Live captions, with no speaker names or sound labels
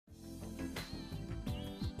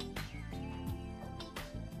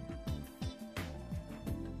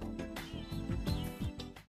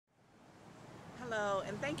Hello,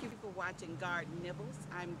 and thank you for watching Garden Nibbles.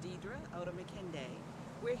 I'm Deidre, Odumakinde.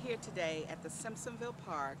 We're here today at the Simpsonville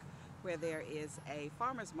Park where there is a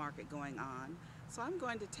farmer's market going on. So I'm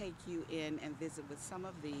going to take you in and visit with some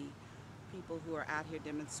of the people who are out here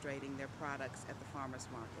demonstrating their products at the farmer's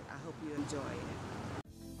market. I hope you enjoy it.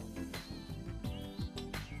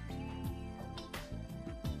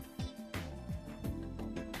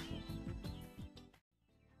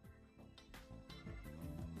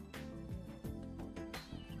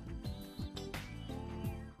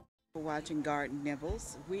 For watching Garden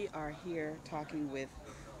Nibbles. We are here talking with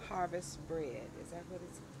Harvest Bread. Is that what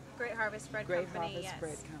it's? Great Harvest Bread Great Company. Harvest Yes.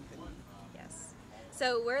 Bread Company. Yes.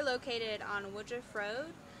 So we're located on Woodruff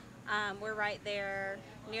Road. We're right there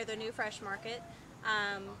near the new Fresh Market.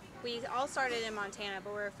 We all started in Montana,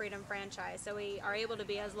 but we're a Freedom franchise, so we are able to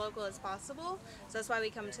be as local as possible. So that's why we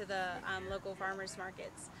come to the local farmers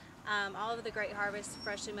markets. All of the Great Harvest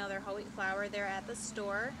freshly milled their whole wheat flour there at the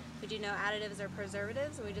store. We do no additives or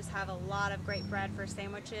preservatives, and we just have a lot of great bread for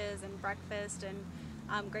sandwiches and breakfast,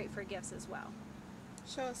 and great for gifts as well.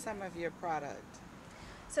 Show us some of your product.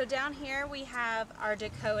 So down here we have our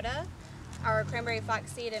Dakota, our cranberry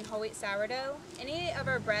flaxseed and whole wheat sourdough. Any of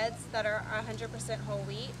our breads that are 100% whole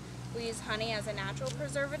wheat, we use honey as a natural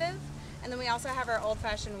preservative, and then we also have our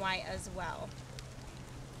old-fashioned white as well.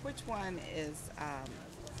 Which one is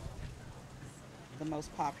the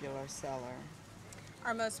most popular seller?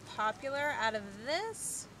 Our most popular out of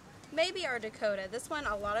this, maybe our Dakota. This one,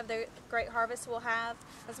 a lot of the Great Harvest will have.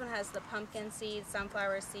 This one has the pumpkin seeds,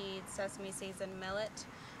 sunflower seeds, sesame seeds, and millet.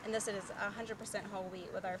 And this is 100% whole wheat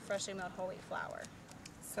with our freshly milled whole wheat flour.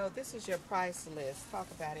 So this is your price list. Talk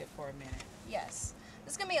about it for a minute. Yes.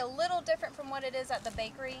 This is going to be a little different from what it is at the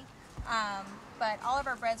bakery, but all of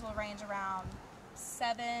our breads will range around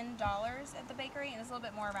 $7 at the bakery, and it's a little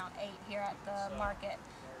bit more around $8 here at the market.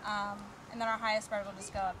 And then our highest bread will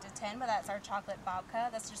just go up to $10, but that's our chocolate babka.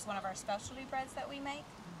 That's just one of our specialty breads that we make.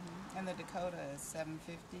 And the Dakota is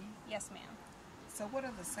 $7.50? Yes, ma'am. So what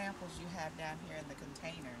are the samples you have down here in the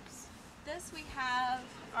containers? This we have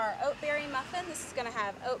our oatberry muffin. This is going to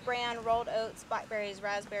have oat bran, rolled oats, blackberries,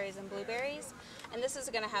 raspberries, and blueberries. And this is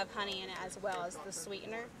going to have honey in it as well as the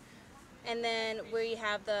sweetener. And then we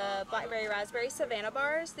have the blackberry raspberry Savannah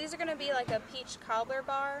bars. These are going to be like a peach cobbler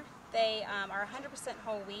bar. They are 100%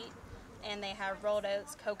 whole wheat, and they have rolled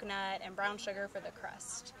oats, coconut, and brown sugar for the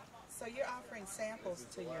crust. So you're offering samples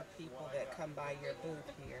to your people that come by your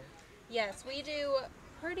booth here? Yes, we do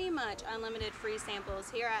pretty much unlimited free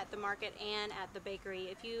samples here at the market and at the bakery.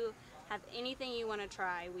 If you have anything you want to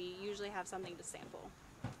try, we usually have something to sample.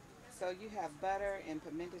 So you have butter and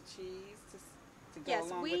pimento cheese to go Yes,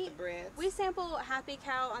 along with the breads? We sample Happy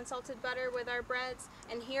Cow unsalted butter with our breads,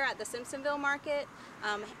 and here at the Simpsonville market,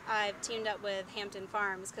 I've teamed up with Hampton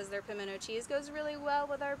Farms because their pimento cheese goes really well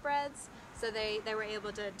with our breads, so they were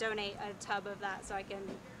able to donate a tub of that so I can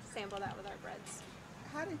sample that with our breads.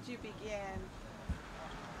 How did you begin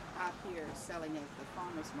out here selling at the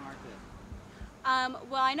farmer's market?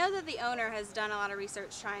 Well, I know that the owner has done a lot of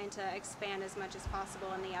research trying to expand as much as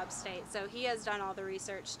possible in the upstate, so he has done all the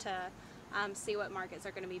research to see what markets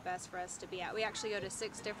are going to be best for us to be at. We actually go to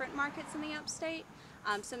 6 different markets in the upstate.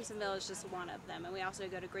 Simpsonville is just one of them, and we also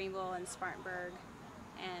go to Greenville and Spartanburg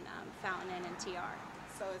and Fountain Inn and TR.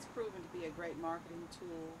 So it's proven to be a great marketing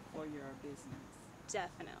tool for your business.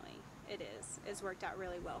 Definitely, it is. It's worked out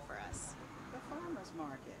really well for us. The farmer's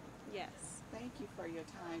market. Yes. Thank you for your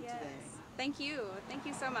time Yes. today. Thank you. Thank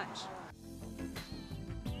you so much.